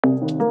Okay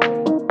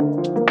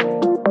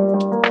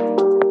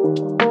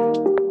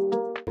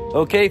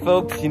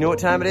folks, you know what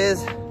time it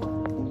is?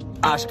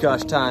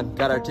 Oshkosh time.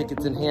 Got our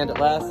tickets in hand at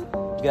last.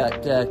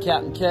 Got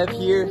Captain Kev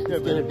here, he's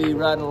gonna be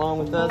riding along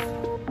with us.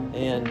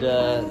 And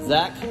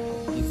Zach,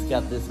 he's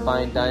got this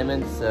fine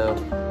diamond, so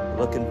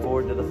looking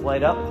forward to the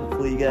flight up.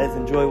 Hopefully you guys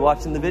enjoy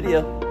watching the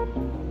video.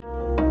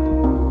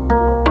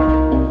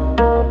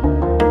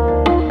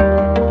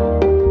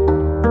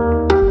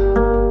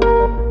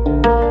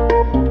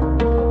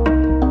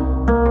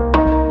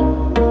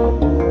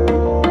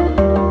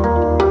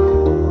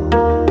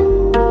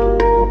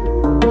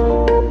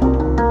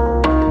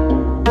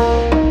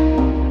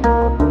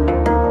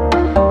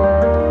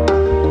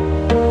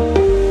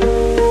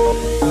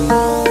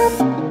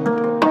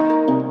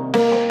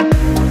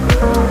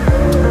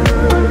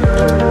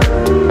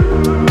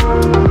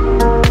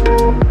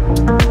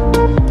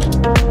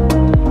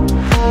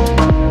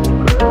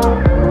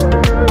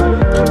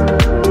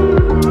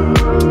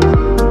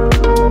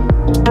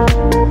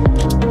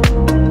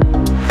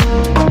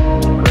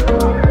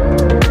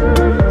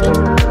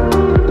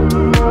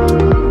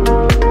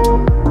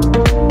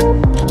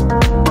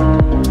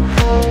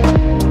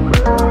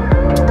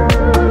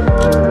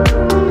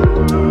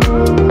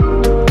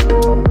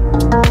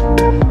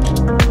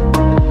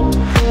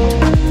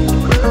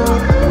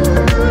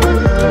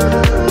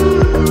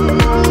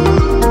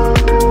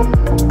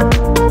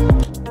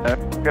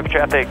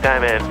 Traffic,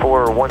 Diamond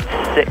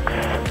 416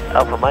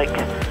 Alpha Mike,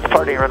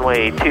 departing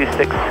runway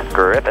 26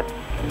 Griffin.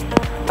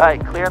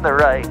 Alright, clear on the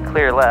right,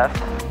 clear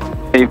left.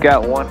 You've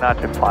got 1 notch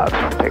in flaps,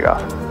 take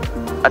off.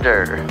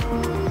 Under.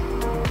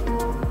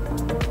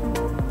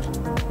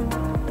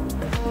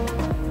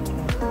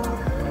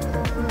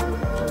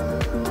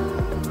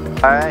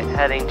 Alright,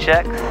 heading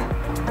checks.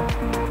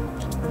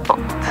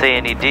 Don't see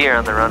any deer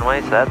on the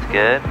runway, so that's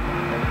good.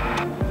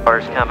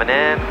 Cars coming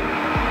in.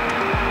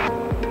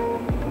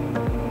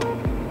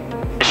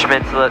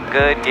 Instruments look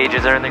good,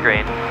 gauges are in the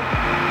green.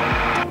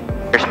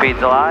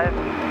 Airspeed's alive.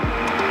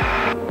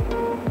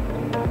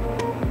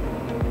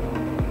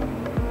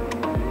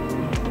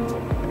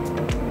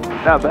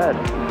 Not bad.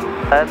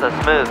 That's a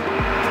smooth.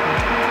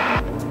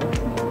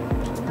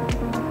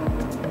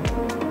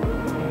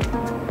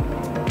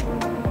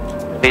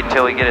 Wait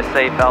until we get a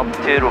safe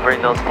altitude, we'll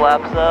bring those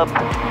flaps up.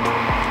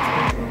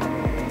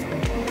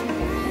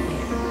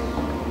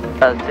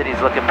 The city's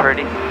looking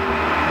pretty.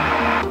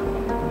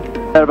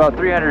 At about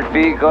 300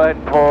 feet, go ahead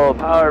and pull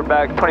power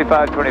back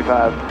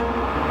 25-25.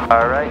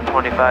 Alright,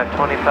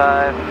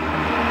 25-25.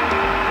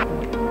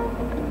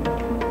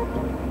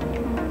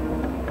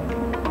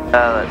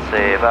 Let's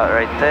see, about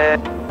right there.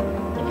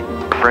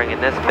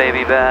 Bringing this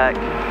baby back.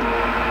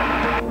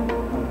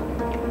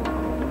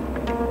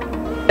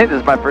 I think this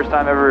is my first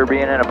time ever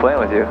being in a plane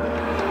with you.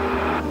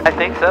 I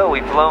think so.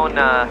 We've flown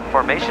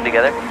formation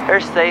together.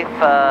 There's safe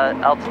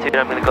altitude.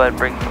 I'm going to go ahead and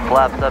bring some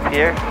flaps up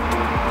here.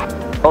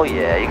 Oh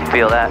yeah, you can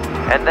feel that.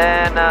 And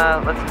then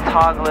let's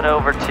toggle it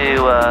over to,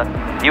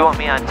 you want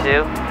me on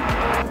 2?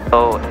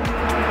 Oh.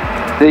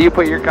 So you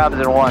put your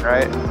comms in 1,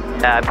 right?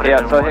 Yeah, I put it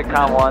in so 1. hit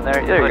comm 1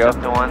 there. There you go. Up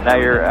to 1. Now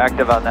you're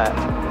active on that.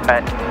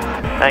 Alright.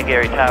 Hi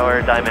Gary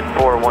Tower, Diamond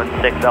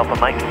 416 Alpha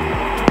Mike.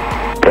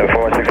 Diamond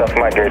 416 Alpha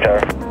Mike, Gary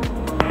Tower.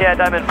 Yeah,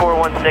 Diamond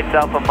 416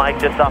 Alpha Mike,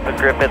 just off of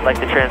Griffith, like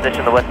to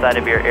transition the west side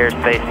of your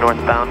airspace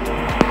northbound.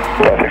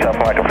 416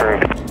 Alpha Mike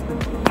approved.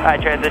 Alright,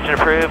 transition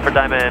approved for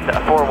Diamond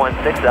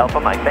 416 Alpha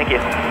Mike, thank you.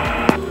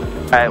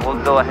 Alright,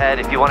 we'll go ahead,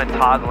 if you want to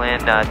toggle in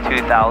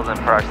 2000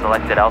 for our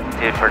selected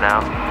altitude for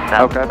now.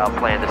 That's okay. I'll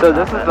plan to so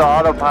this is the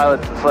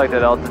autopilot's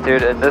selected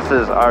altitude, and this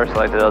is our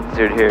selected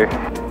altitude here.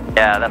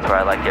 Yeah, that's where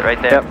I like it,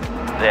 right there. Yep.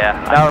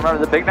 Yeah. Now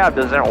remember, the big knob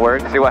doesn't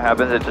work. See what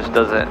happens? It just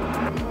doesn't.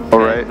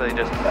 Alright. So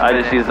I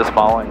just use the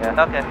small one,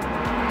 yeah. Okay.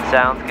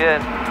 Sounds good.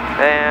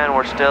 And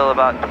we're still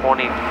about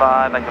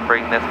 25. I can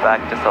bring this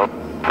back just a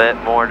bit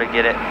more to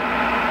get it.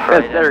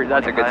 Right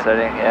that's a good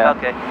setting, yeah.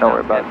 Okay. Don't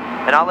worry about it.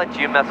 And I'll let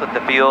you mess with the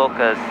fuel,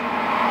 because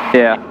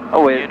yeah.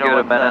 Oh wait, you know give it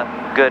a what's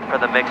minute. good for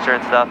the mixture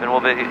and stuff, and we'll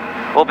be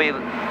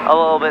a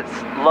little bit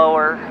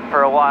slower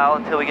for a while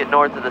until we get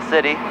north of the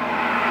city.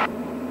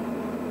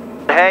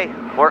 Hey,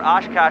 we're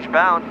Oshkosh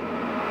bound.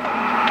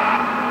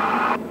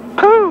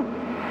 Whew.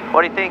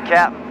 What do you think,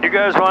 Cap? You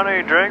guys want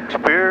any drinks,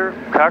 beer,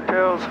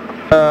 cocktails?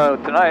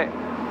 Tonight.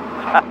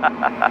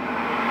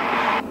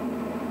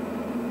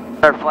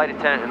 Our flight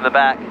attendant in the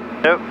back.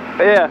 Nope.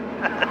 Yeah.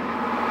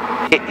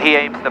 He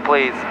aims to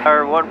please.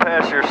 Our one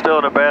passenger's still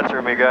in the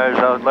bathroom, you guys.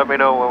 Let me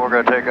know when we're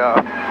going to take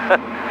off.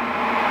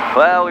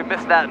 Well, we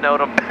missed that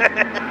note.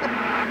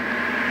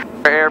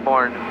 We're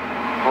airborne.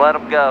 Let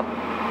them go.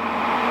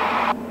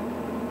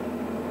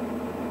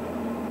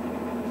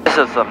 This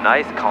is some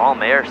nice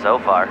calm air so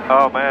far.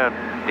 Oh man.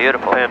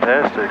 Beautiful.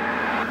 Fantastic.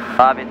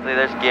 Obviously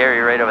there's Gary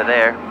right over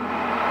there.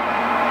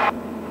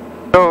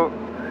 So,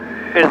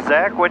 is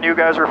Zach when you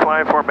guys were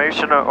flying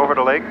formation over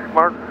the lake,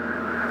 Mark?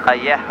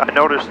 Yeah. I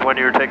noticed when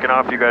you were taking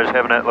off, you guys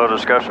having that little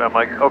discussion. I'm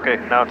like, okay,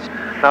 now it's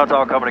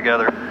all coming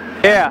together.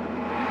 Yeah.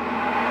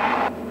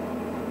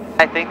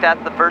 I think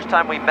that's the first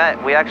time we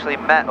met. We actually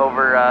met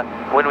over,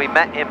 when we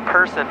met in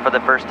person for the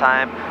first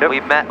time,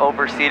 we met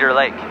over Cedar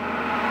Lake.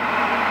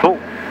 Cool.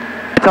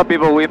 Tell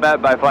people we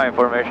met by flying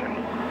formation.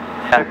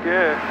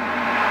 Yeah.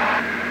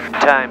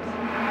 Times.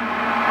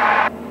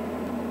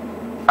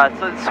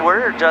 Since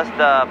we're just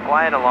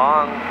flying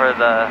along for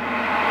the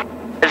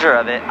pleasure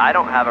of it, I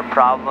don't have a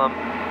problem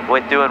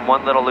with doing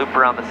one little loop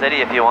around the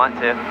city if you want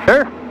to.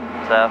 Sure.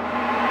 So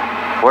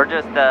we're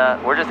just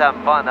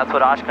having fun. That's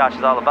what Oshkosh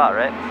is all about,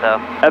 right? So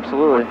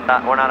absolutely.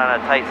 We're not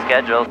on a tight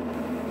schedule.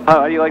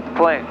 How do you like the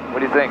plane? What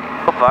do you think?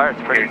 So far,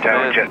 it's pretty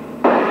smooth.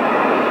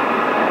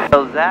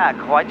 So Zach,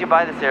 why'd you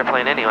buy this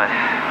airplane anyway?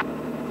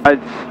 I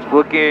was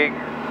looking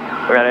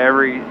at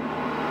every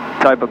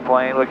type of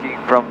plane, looking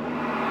from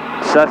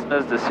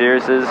Cessnas to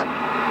Cirruses,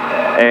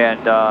 and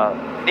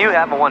you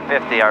have a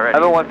 150 already. I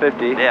have a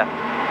 150. Yeah.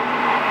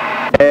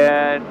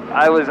 And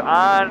I was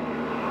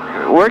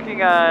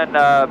working on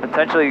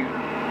potentially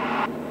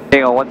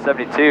being a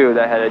 172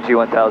 that had a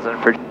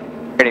G1000 for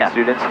training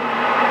students,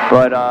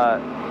 but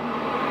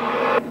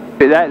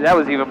that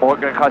was even more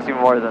going to cost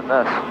even more than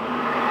this.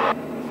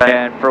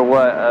 And for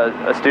what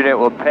a student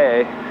will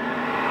pay,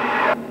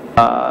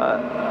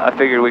 I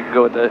figured we could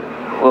go with the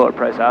lower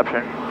price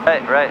option.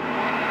 Right, right.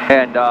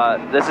 And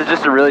this is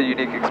just a really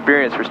unique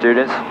experience for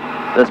students,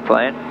 this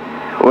plane.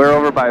 We're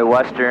over by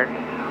Western,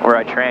 where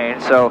I train,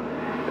 so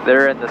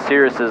they're in the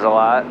Cirruses a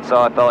lot, so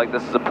I felt like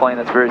this is a plane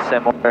that's very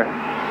similar,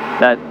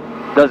 that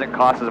doesn't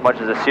cost as much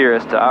as a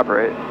Cirrus to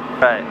operate.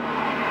 Right.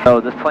 So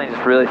this plane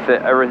just really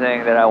fit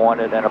everything that I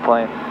wanted in a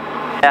plane.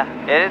 Yeah,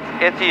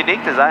 it's a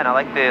unique design. I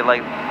like the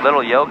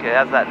little yoke. It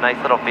has that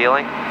nice little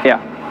feeling. Yeah.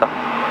 So,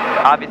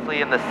 obviously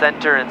in the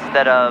center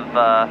instead of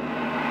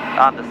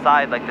on the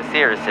side like the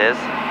Cirrus is.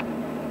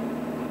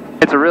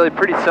 It's a really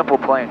pretty simple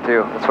plane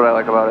too. That's what I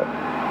like about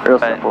it. Real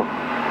simple.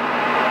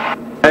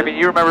 I mean,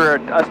 you remember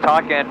us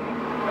talking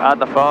on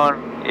the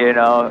phone, you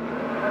know,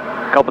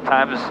 a couple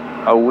times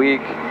a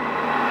week.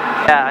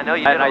 Yeah, I know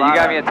you did and you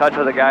got me in touch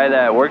with a guy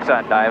that works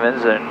on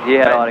diamonds, and he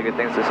had a lot of good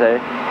things to say.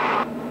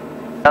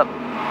 Yep.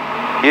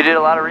 You did a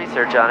lot of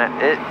research on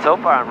it. So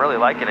far, I'm really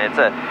liking it.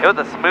 It was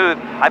a smooth.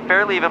 I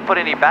barely even put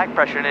any back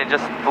pressure in it. It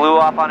just flew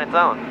off on its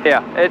own.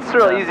 Yeah, it's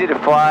real easy to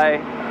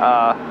fly.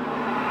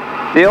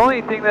 The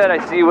only thing that I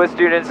see with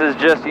students is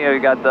just, you know, you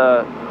got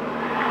the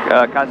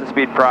constant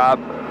speed prop.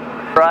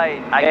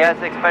 Right. I guess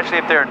especially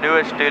if they're a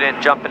newish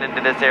student jumping into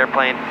this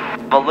airplane,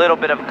 a little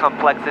bit of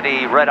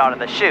complexity right out of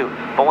the chute.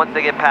 But once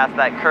they get past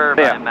that curve,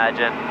 I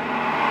imagine,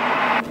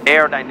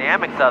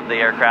 aerodynamics of the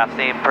aircraft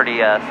seem pretty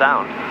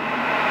sound.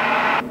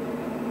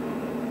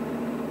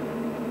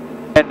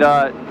 And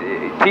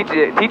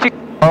teaching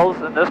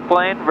wells in this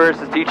plane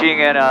versus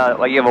teaching in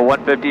like you have a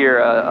 150 or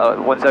a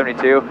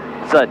 172,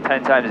 it's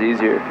 10 times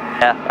easier.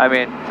 Yeah. I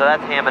mean, so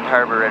that's Hammond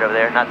Harbor right over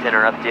there. Not to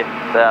interrupt you,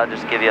 but I'll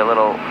just give you a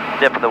little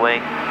dip of the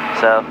wing.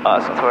 So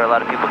awesome. That's where a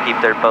lot of people keep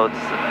their boats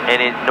in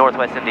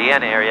northwest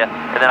Indiana area,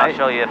 and then I'll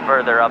show you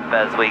further up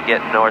as we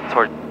get north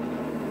towards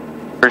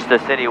the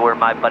city where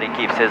my buddy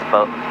keeps his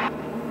boat.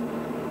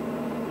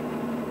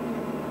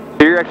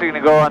 So you're actually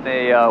going to go on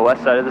the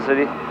west side of the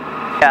city?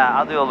 Yeah,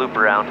 I'll do a loop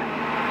around.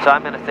 So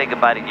I'm going to say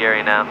goodbye to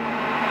Gary now.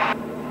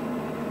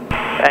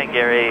 And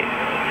Gary,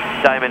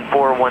 Diamond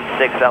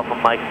 416 Alpha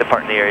Mike,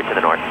 departing the area to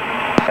the north.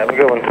 Have a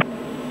good one.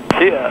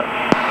 See ya.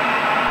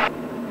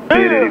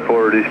 DA40,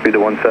 reduce speed to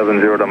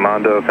 170 to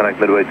Mondo, connect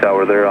Midway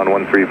Tower there on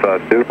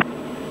 1352.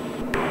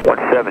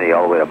 170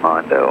 all the way to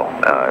Mondo,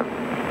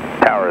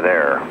 tower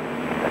there,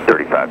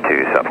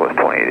 352, Southwest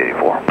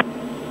 2884.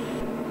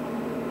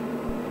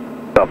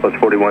 Southwest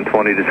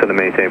 4120, descend to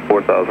maintain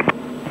 4000.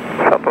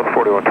 Southwest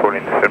 4120,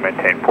 descend to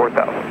maintain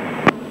 4000.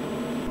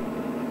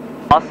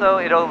 Also,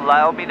 it'll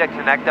allow me to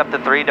connect up to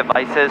 3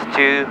 devices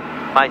to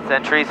my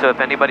Sentry, so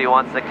if anybody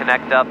wants to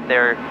connect up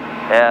their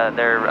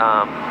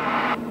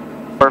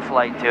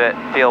flight to it,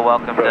 feel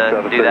welcome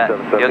to do that.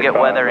 You'll get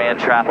weather and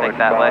traffic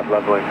that way.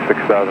 Leveling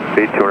 6,000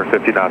 feet,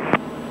 250 knots.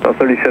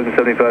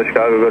 3775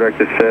 Chicago, go direct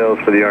to sales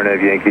for the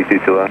RNAV Yankee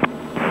 22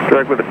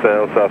 Direct with the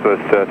sales,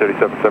 Southwest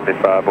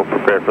 3775, we'll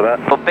prepare for that.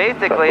 Well,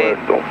 basically,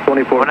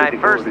 when I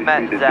first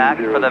met Zach,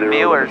 for the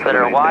viewers that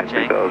are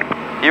watching,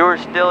 you were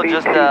still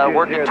just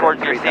working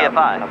towards your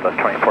CFI.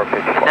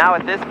 Now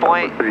at this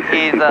point,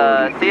 he's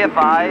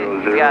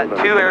CFI, he's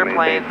got 2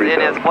 airplanes in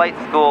his flight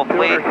school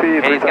fleet,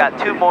 and he's got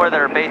 2 more that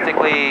are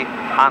basically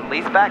on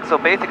leaseback. So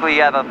basically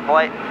you have a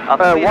flight, a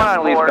fleet one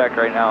of on 4, leaseback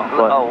right now.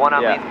 Oh, one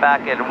on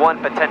leaseback and 1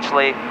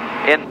 potentially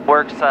in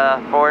works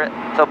for it.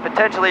 So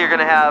potentially you're going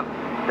to have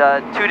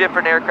 2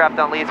 different aircraft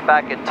on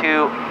leaseback and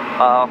 2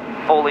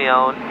 fully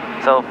owned.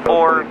 So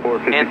 4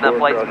 in the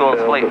flight school's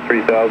fleet.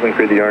 So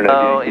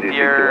if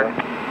you're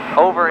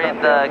over in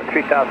the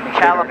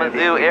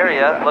Kalamazoo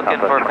area looking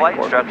for flight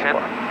instruction,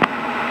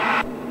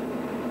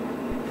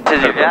 this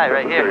is your guy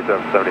right here.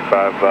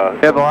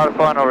 3775. We have a lot of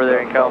fun over there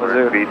in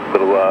Kalamazoo.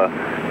 Little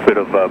bit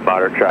of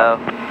moderate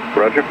traffic.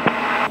 Roger.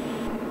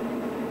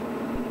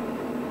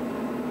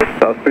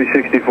 South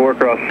 364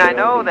 across. I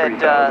know that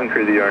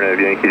clear the RNAV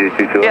Yankee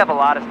 222. we have a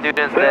lot of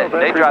students that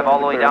they drive all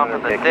the way down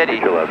from the city,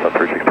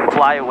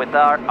 fly with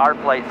our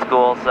flight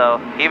school,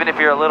 so even if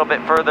you're a little bit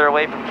further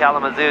away from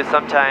Kalamazoo,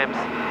 sometimes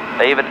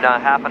even a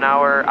half an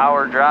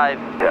hour drive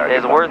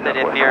is worth it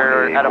if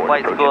you're at a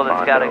flight school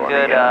that's got a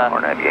good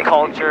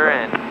culture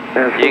and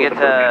you get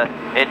to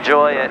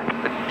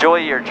enjoy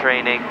your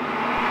training.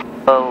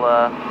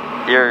 Well,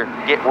 you're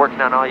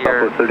working on all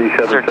your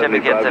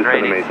certificates and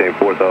ratings. Maintain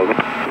 4,000.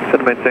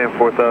 Maintain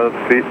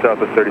 4,000 feet,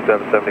 south of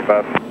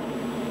 3775.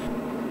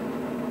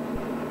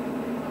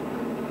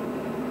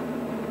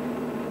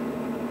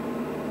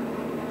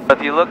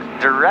 If you look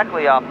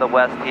directly off the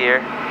west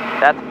here,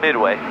 that's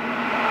Midway.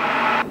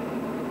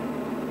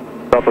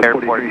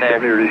 Airport there.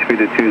 Reduce speed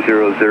to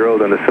 200,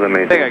 then descend and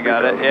maintain. I think I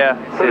got it, yeah.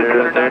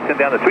 Descend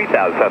down to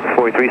 3,000, south of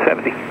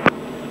 4370.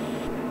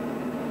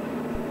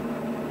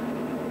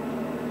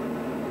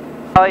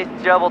 I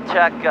always double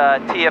check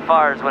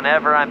TFRs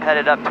whenever I'm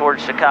headed up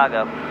towards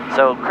Chicago.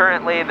 So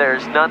currently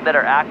there's none that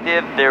are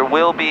active. There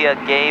will be a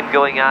game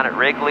going on at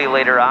Wrigley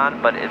later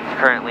on, but it's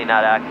currently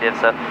not active.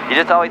 So you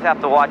just always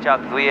have to watch out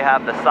because we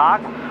have the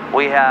Sox,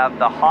 we have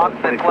the Hawks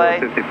that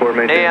play,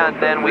 and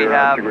then we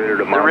have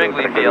the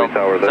Wrigley Field.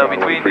 So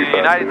between the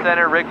United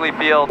Center, Wrigley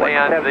Field,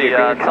 and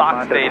the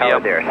Sox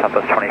Stadium, there's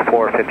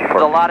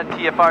a lot of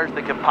TFRs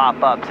that can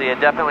pop up. So you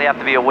definitely have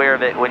to be aware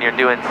of it when you're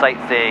doing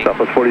sightseeing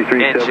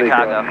in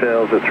Chicago.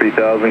 Sales at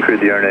 3,000, clear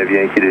the RNAV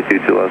Yankee to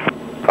 22 left.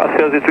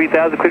 Sales at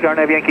 3,000, clear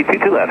RNAV Yankee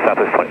 22 left,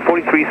 southwest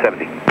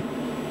 4370.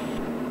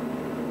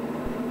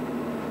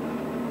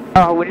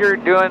 When you're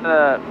doing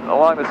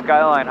along the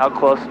skyline, how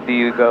close do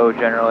you go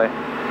generally?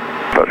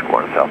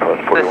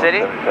 The city?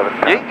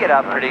 You can get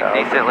up pretty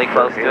decently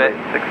close to it.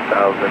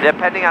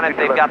 Depending on if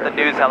they've got the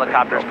news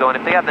helicopters going.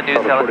 If they have the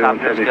news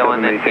helicopters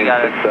going, then you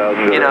gotta,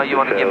 you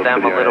want to give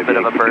them a little bit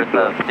of a berth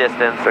of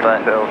distance,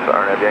 but...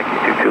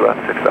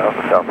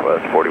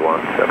 Southwest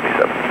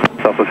 4177.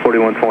 Southwest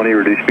 4120,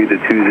 reduce speed to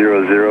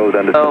 200,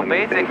 then so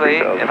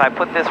basically, if I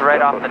put this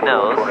right off the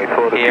nose,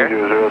 here,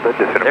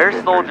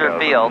 there's Soldier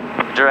Field,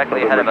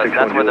 directly ahead of us.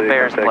 That's where the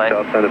Bears play.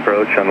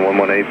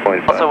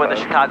 Also where the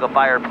Chicago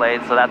Fire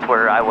played, so that's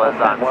where I was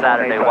on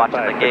Saturday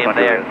watching the game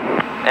there.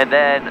 And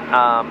then,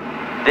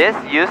 this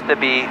used to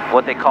be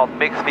what they called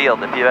mixed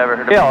field, if you've ever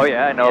heard of it. Oh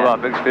yeah, I know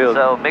about mixed field.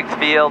 So mixed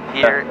field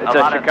here. It's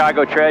a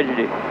Chicago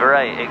tragedy.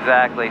 Right,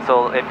 exactly.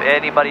 So if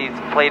anybody's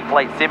played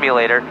Flight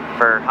Simulator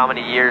for how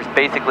many years,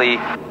 basically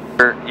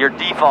your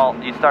default,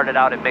 you started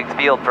out at mixed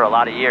field for a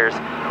lot of years.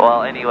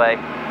 Well, anyway,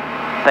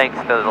 thanks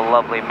to the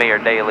lovely Mayor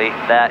Daley,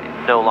 that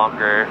no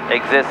longer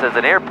exists as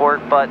an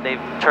airport, but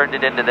they've turned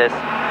it into this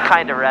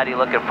kind of ratty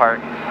looking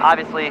park.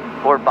 Obviously,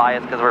 we're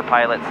biased because we're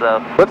pilots, so...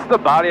 What's the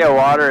body of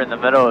water in the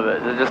middle of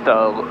it? Is it just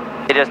a...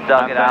 They just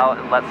dug it out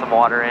and let some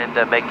water in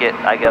to make it,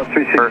 I guess,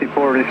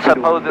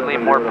 supposedly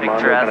more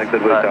picturesque,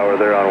 but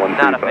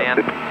not a fan.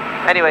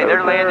 Anyway,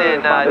 they're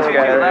landing to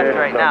your left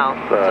right now,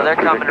 so they're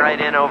coming right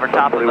in over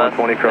top of us,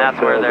 and that's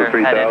where they're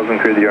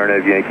headed. Clear the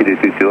RNAV Yankee to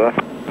 22 left.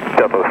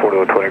 Southwest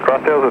 4120,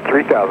 cross tails at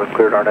 3,000,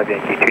 cleared RNAV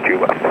Yankee 22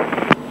 left.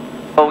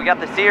 Well, we got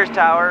the Sears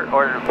Tower,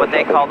 or what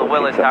they call the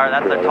Willis Tower.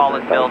 That's the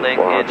tallest building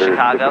in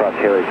Chicago.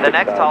 The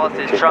next tallest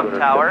is Trump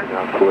Tower.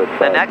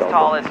 The next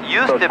tallest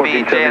used to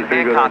be Jan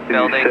Hancock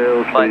Building,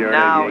 but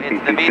now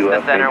it's the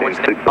Vista Center, which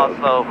they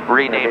also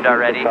renamed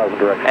already.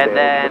 And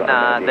then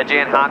the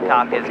Jan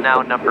Hancock is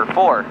now number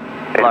 4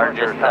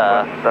 largest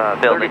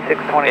building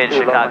in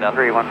Chicago.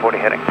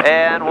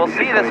 And we'll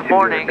see this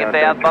morning if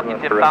they have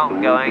Buckington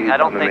Fountain going. I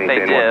don't think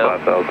they do.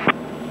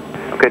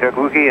 Okay, Dirk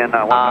Wookie and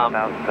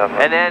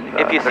and then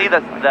if you see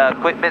the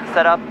equipment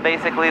set up,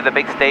 basically the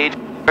big stage,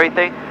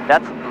 everything,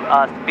 that's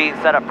being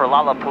set up for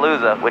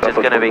Lollapalooza, which is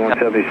going to be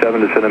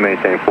 177 to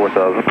maintain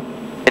 4,000.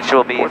 Which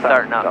will be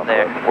starting up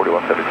there.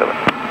 4177.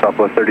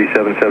 Southwest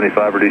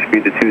 3775, reduce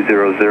speed to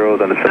 200,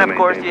 then and of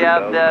course you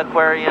have the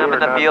aquarium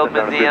and the field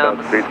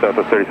museums.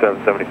 Southwest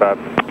 3775.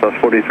 Southwest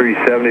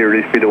 4370,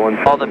 reduce speed to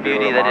 170. All the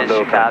beauty that is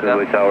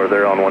Chicago. Tower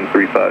there on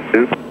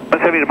 1352.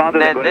 And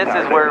then this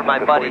is where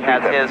my buddy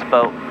has his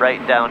boat,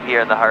 right down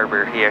here in the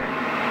harbor here.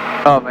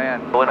 Oh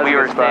man. When we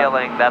were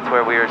sailing, that's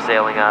where we were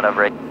sailing out of,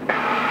 right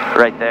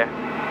there.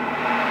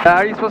 How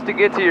are you supposed to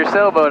get to your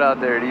sailboat out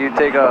there? Do you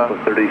take a...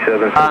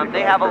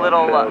 they have a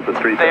little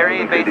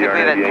ferry, basically,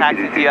 that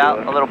taxis you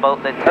out, a little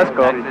boat that taxis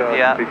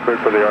you out.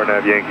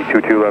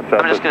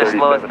 I'm just going to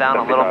slow us down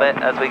a little bit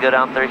as we go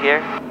down through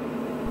here.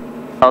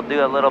 I'll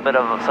do a little bit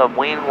of some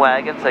wing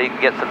wagon so you can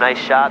get some nice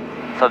shots,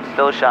 some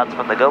still shots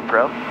from the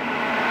GoPro.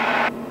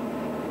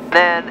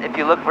 Then, if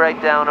you look right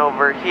down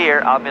over here,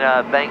 I'm going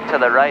to bank to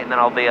the right, and then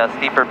I'll be a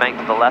steeper bank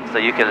to the left so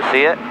you can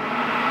see it.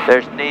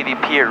 There's Navy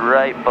Pier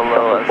right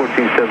below us.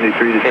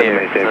 1473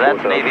 here. So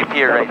that's Navy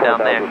Pier right down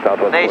there.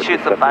 And they shoot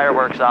some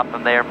fireworks off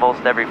from there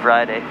most every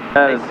Friday.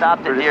 They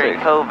stopped it during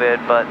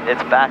COVID, but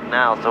it's back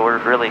now, so we're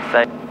really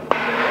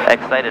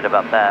excited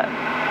about that.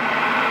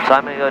 So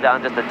I'm going to go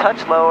down just a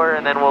touch lower,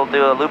 and then we'll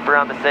do a loop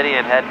around the city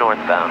and head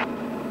northbound.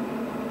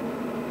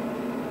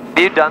 Have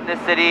you done this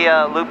city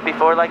loop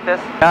before like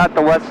this? Not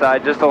the west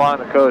side, just along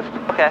the coast.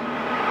 Okay.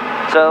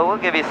 So we'll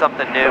give you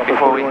something new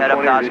before we head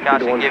up to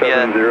Oshkosh and give you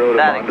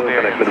that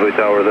experience. Midway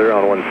tower there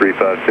on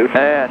 1352.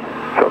 And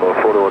Shuttle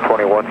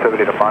 420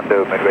 170 to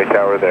Mondo, Midway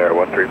tower there,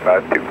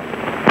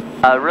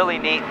 1352. A really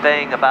neat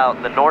thing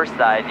about the north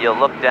side, you'll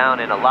look down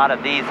and a lot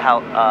of these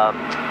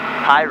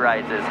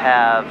high-rises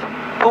have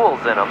pools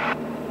in them.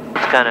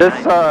 It's kind of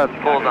nice.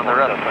 Pools on the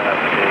roof.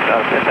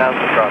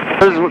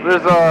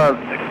 there's a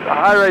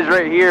high-rise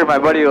right here my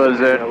buddy lives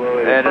in,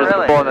 and there's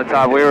a pool on the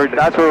top.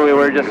 That's where we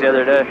were just the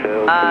other day.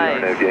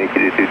 Nice. We'll be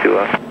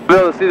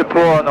able to see the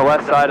pool on the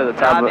west side of the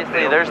town.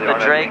 Obviously, there's the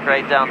Drake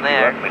right down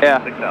there. Yeah.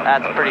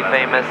 That's a pretty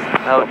famous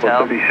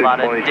hotel. A lot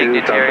of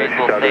dignitaries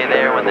will stay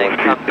there when they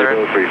come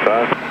through.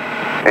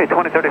 Hey,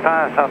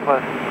 2035,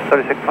 Southwest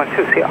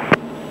 36.2, see ya.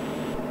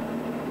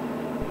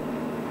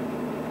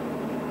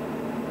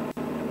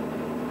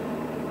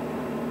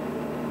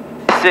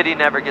 City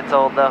never gets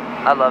old though.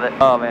 I love it.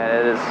 Oh man,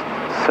 it is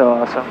so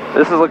awesome.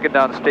 This is looking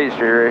down State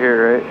Street right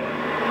here, right?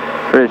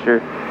 Pretty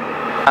sure.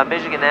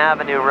 Michigan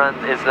Avenue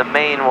is the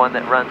main one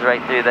that runs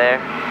right through there,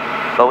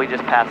 but we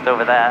just passed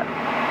over that.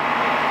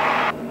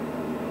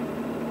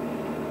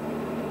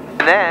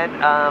 And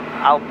then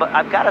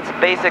I've got us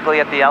basically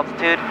at the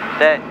altitude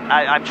that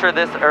I'm sure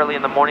this early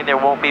in the morning there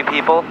won't be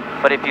people,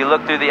 but if you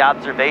look through the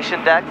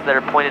observation decks that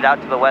are pointed out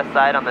to the west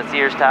side on the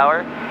Sears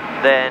Tower,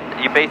 then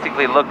you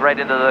basically look right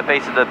into the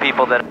face of the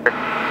people that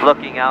are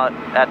looking out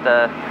at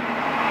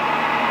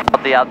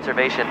the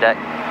observation deck.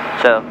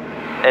 So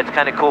it's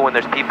kind of cool when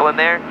there's people in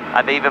there.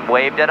 I've even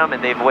waved at them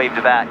and they've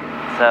waved back.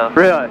 So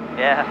really?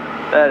 Yeah.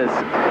 That is.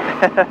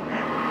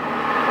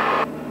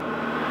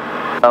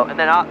 Oh, and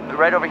then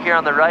right over here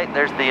on the right,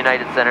 there's the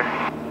United Center.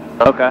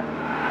 Okay.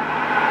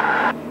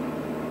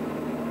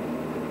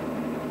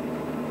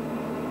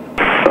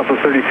 Alpha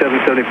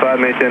 3775,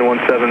 maintain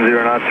 170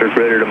 knots,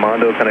 circulator to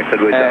Mondo,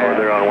 connected with tower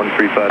there on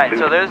 1352. Alright,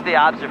 so there's the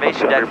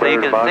observation deck, so you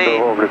can see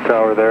over the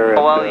tower there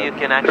how well you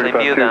can actually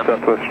view them.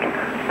 Southwest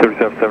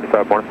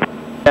 3775 morning.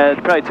 Yeah,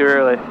 it's probably too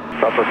early.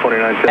 Southwest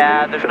 2978.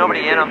 Yeah, there's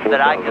nobody in them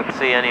that I can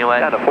see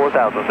anyway. Down to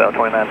 4,000, South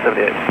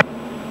 2978.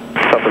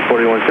 Southwest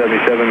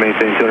 4177,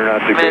 maintain 200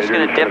 knots. I'm just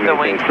going to dip the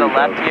wing to the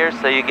left here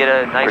so you get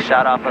a nice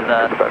shot off of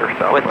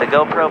with the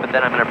GoPro, but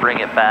then I'm going to bring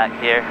it back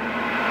here.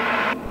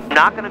 I'm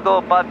not going to go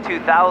above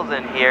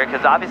 2,000 here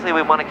because obviously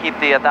we want to keep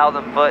the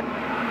 1,000 foot,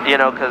 you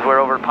know, because we're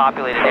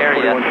overpopulated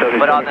area.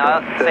 But on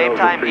the same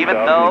time, even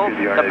though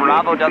the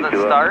Bravo doesn't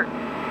start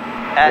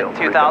at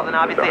 2,000,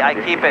 obviously I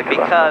keep it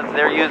because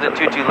they're using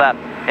 22 left.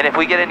 And if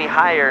we get any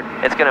higher,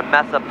 it's going to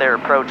mess up their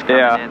approach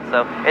coming in.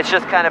 So it's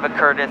just kind of a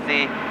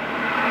courtesy.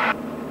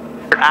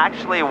 We're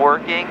actually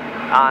working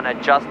on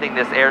adjusting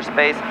this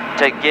airspace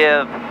to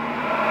give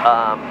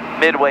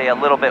Midway a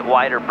little bit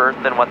wider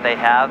berth than what they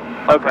have.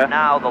 But for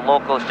now, the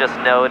locals just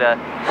know to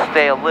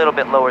stay a little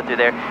bit lower through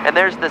there. And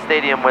there's the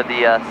stadium where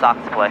the Sox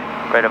play,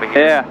 right over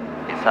here. Yeah.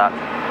 The Sox.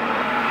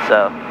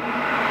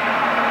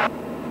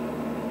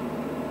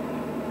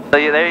 So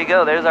yeah, there you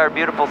go. There's our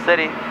beautiful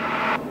city.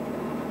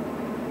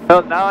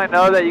 Well, now I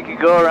know that you can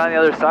go around the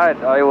other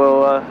side. I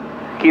will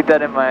keep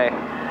that in my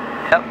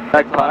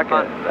back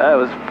pocket.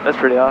 That's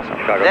pretty awesome.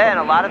 Then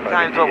a lot of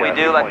times what we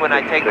do, like when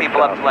I take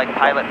people up to like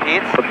Pilot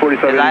Pete's,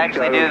 is I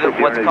actually do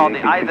what's called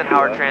the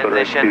Eisenhower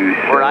transition,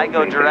 where I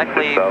go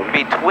directly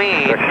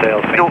between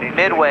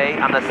Midway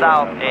on the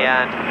south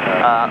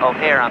and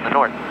O'Hare on the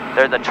north.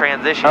 There's a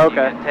transition you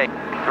can take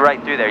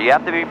right through there. You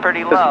have to be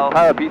pretty low.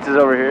 Pilot Pete's is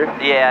over here?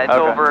 Yeah, it's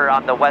over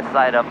on the west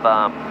side of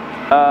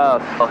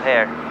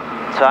O'Hare.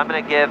 So I'm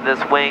going to give this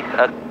wing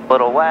a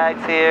little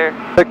wags here.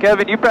 So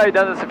Kevin, you've probably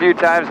done this a few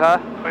times, huh?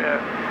 Oh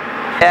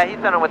yeah. Yeah, he's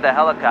done it with the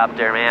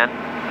helicopter, man.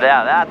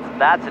 Yeah,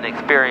 that's an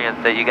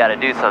experience that you got to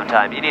do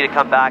sometime. You need to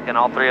come back and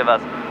all three of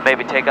us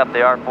maybe take up the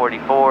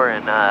R44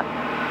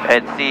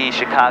 and see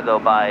Chicago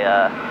by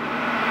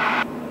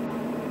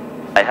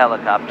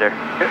helicopter.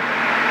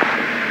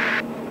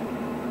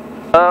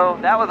 So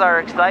that was our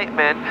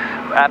excitement.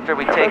 After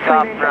we take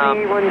off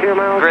from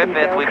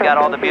Griffith, we've got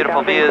all the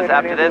beautiful views.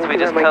 After this, we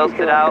just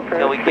coasted out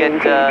till we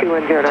get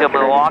to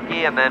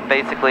Milwaukee, and then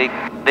basically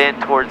then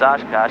towards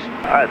Oshkosh.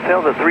 All right,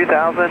 sails at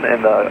 3,000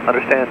 and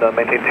understand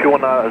maintain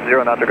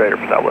 210 knots or greater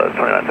for Southwest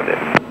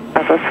 2978.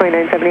 Southwest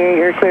 2978,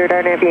 you're cleared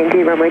on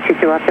Yankee runway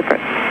 22 left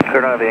approach.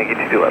 Cleared on Yankee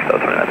 22 left,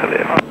 South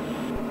 2978.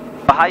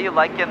 How you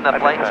liking the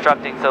flight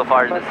instructing so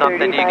far? Is it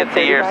something you can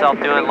see yourself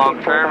doing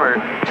long term, or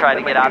try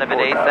to get out of it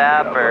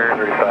ASAP, or?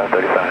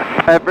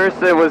 35. At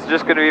first it was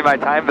just going to be my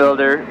time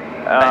builder,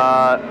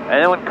 and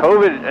then when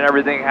COVID and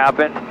everything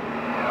happened,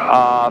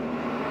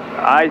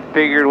 I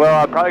figured,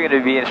 well, I'm probably going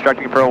to be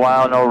instructing for a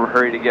while, no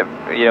hurry to get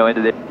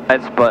into the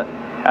events. But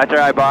after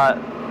I bought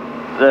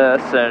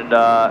this and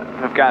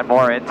have gotten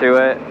more into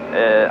it,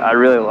 I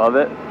really love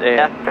it.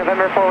 And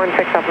November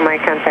 416 off of my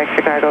contact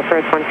Chicago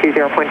first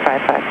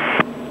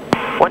 120.55.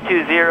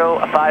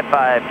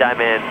 120.55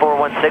 Diamond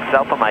 416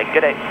 Alpha Mike.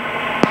 Good day.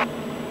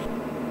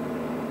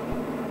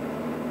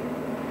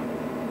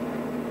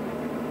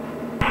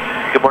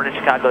 Good morning,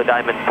 Chicago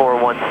Diamond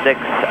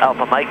 416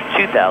 Alpha Mike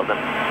 2000.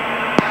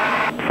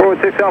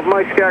 416 Alpha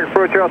Mike, Skag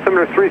approach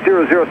altimeter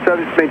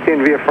 3007, just maintain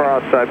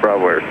VFR outside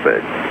Bravo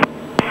airspace.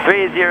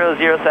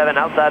 3007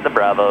 outside the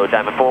Bravo,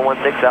 Diamond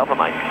 416 Alpha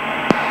Mike.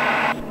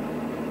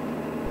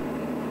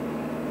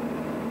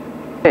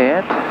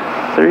 And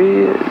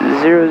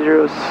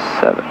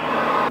 3007.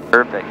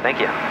 Perfect, thank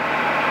you.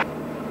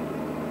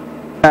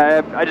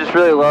 I just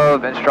really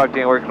love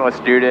instructing, working with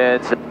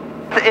students,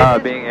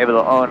 being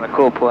able to own a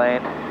cool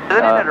plane.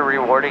 Isn't it a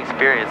rewarding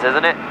experience,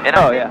 isn't it? And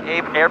I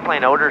think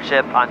airplane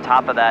ownership on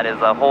top of that is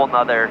a whole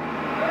nother,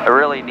 a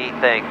really neat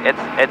thing.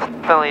 It's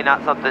definitely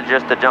not something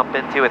just to jump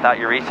into without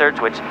your research,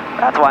 which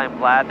that's why I'm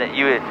glad that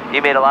you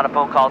made a lot of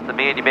phone calls to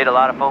me and you made a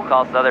lot of phone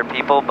calls to other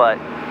people, but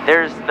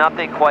there's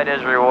nothing quite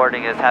as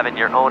rewarding as having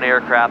your own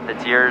aircraft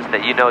that's yours,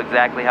 that you know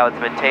exactly how it's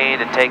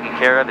maintained and taken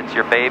care of. It's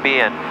your baby,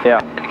 and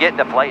getting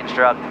to flight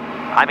instruct.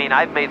 I mean,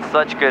 I've made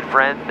such good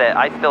friends that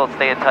I still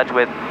stay in touch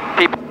with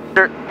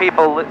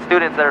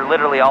students that are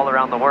literally all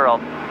around the world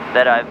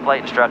that I've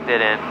flight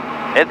instructed, and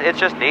it's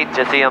just neat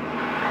to see them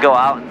go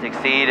out and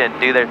succeed and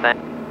do their thing.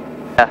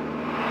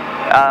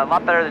 A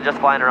lot better than just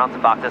flying around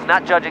some boxes.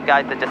 Not judging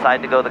guys that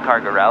decide to go the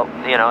cargo route.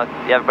 You know,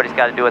 everybody's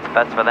got to do what's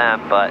best for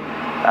them, but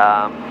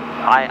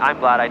I'm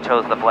glad I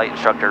chose the flight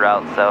instructor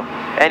route. So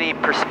any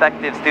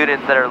prospective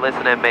students that are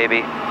listening,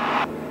 maybe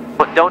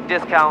don't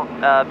discount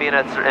being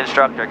an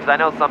instructor, because I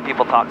know some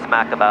people talk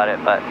smack about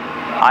it, but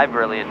I've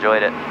really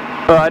enjoyed it.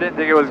 Well, I didn't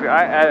think it was,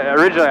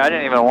 originally I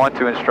didn't even want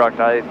to instruct.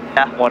 I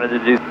wanted to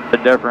do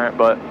something different,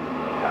 but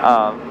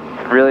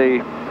really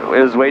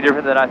it was way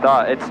different than I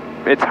thought.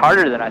 It's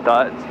harder than I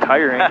thought. It's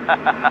tiring.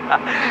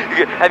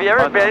 Have you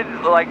ever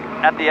been like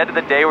at the end of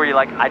the day where you're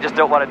like, I just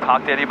don't want to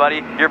talk to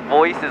anybody? Your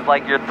voice is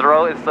like, your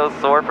throat is so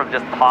sore from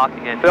just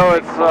talking and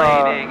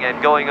explaining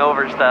and going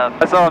over stuff.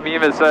 I saw a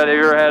meme that said, have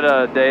you ever had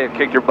a day that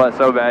kicked your butt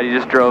so bad you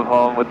just drove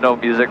home with no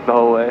music the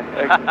whole way?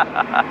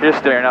 Like, you're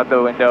staring out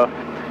the window.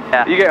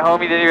 Yeah. You get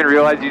home, you didn't even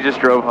realize you just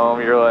drove home.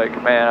 You're like,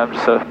 man, I'm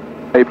just so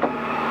hype.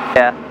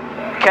 Yeah.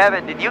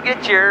 Kevin, did you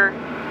get your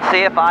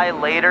CFI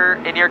later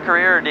in your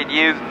career, or did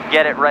you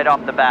get it right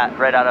off the bat,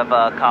 right out of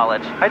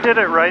college? I did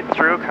it right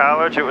through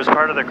college. It was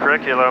part of the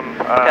curriculum.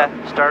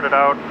 Started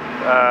out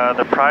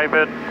the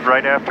private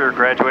right after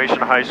graduation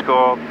of high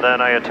school.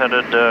 Then I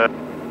attended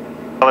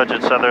college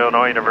at Southern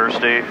Illinois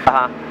University.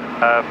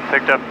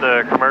 Picked up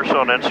the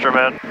commercial and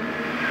instrument,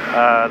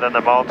 then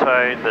the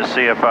multi, the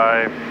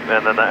CFI,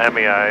 and then the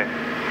MEI.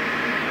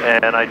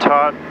 And I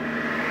taught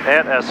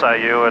at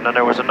SIU, and then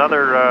there was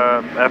another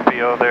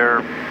FBO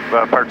there,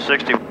 Part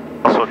 60,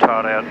 also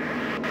taught at.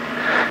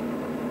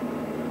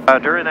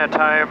 During that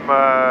time,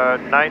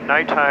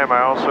 nighttime,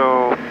 I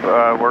also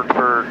worked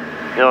for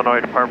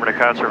Illinois Department of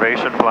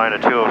Conservation, flying a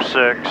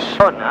 206.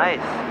 Oh, nice.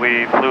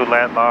 We flew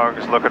lat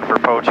logs looking for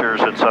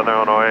poachers in Southern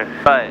Illinois.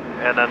 Right.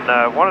 And then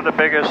one of the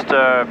biggest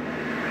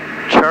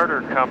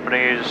charter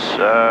companies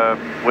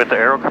with the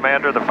Aero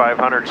Commander, the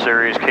 500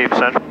 series, Cape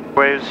Central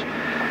Airways,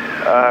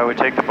 we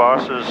take the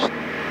bosses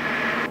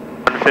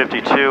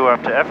 152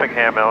 up to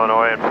Effingham,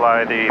 Illinois, and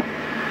fly the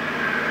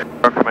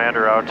Aero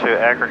Commander out to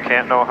Akron,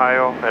 Canton,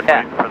 Ohio, and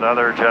wait for the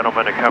other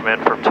gentleman to come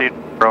in from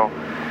Teterboro,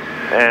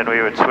 and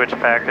we would switch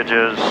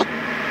packages,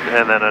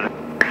 and then to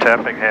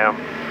Effingham.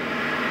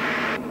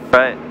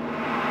 Right.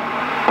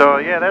 So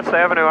yeah, that's the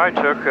avenue I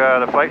took.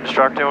 The flight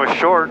instructing was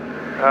short,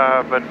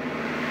 but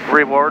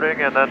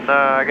rewarding, and then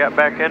I got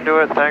back into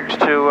it thanks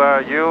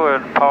to you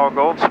and Paul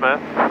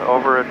Goldsmith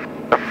over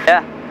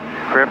at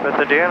Griffith,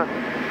 Indiana.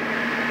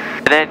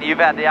 And then you've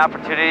had the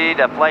opportunity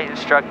to flight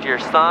instruct your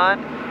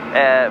son,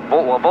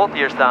 both of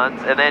your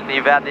sons, and then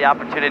you've had the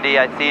opportunity,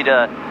 I see,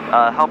 to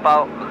help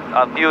out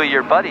a few of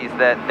your buddies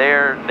that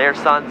their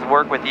sons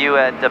work with you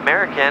at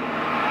American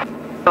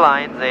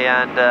Airlines,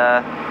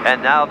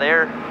 and now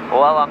they're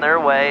well on their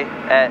way.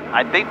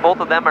 I think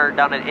both of them are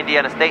down at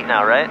Indiana State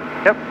now, right?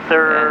 Yep,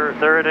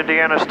 they're at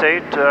Indiana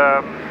State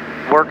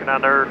working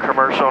on their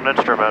commercial and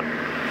instrument.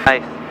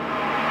 Nice.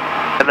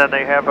 And then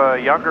they have a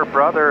younger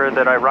brother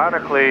that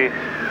ironically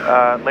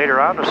later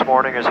on this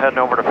morning is heading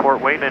over to Fort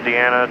Wayne,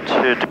 Indiana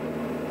to do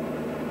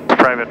his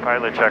private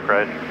pilot check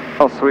ride.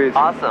 Oh, sweet.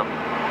 Awesome.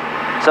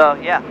 So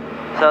yeah,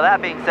 so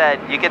that being said,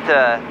 you get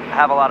to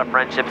have a lot of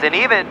friendships, and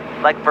even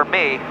like for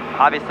me,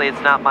 obviously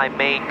it's not my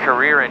main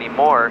career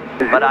anymore,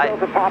 but I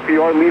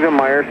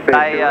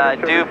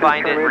do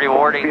find it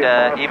rewarding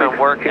to even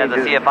work as a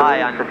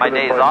CFI on my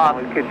days off,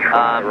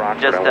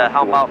 just to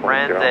help out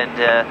friends and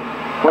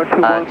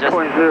just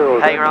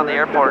hang around the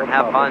airport and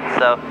have fun.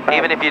 So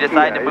even if you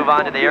decide to move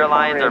on to the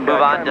airlines or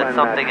move on to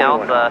something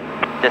else,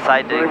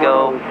 decide to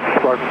go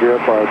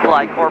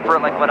fly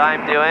corporate like what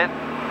I'm doing,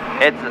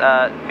 it's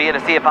being a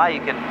CFI,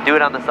 you can do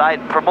it on the side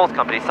for most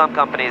companies. Some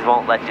companies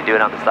won't let you do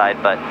it on the side,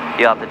 but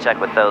you'll have to check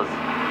with those.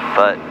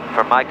 But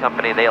for my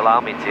company, they allow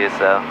me to,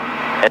 so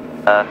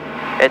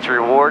it's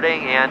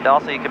rewarding, and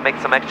also you can make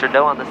some extra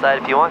dough on the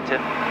side if you want to.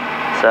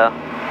 So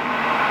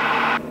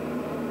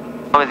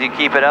as long as you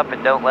keep it up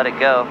and don't let it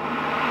go.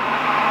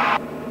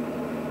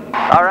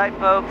 All right,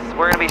 folks,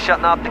 we're going to be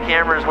shutting off the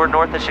cameras. We're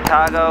north of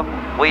Chicago.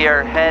 we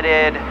are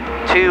headed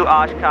to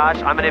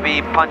Oshkosh. I'm going to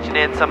be punching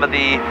in some of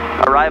the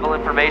arrival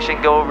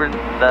information, go over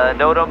the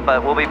NOTAM,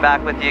 but we'll be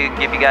back with you,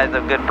 give you guys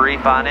a good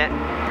brief on it.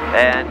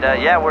 And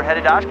yeah, we're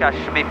headed to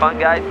Oshkosh. Should be fun,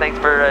 guys. Thanks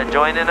for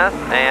joining us,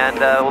 and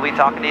we'll be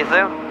talking to you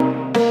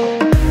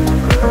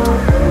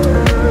soon.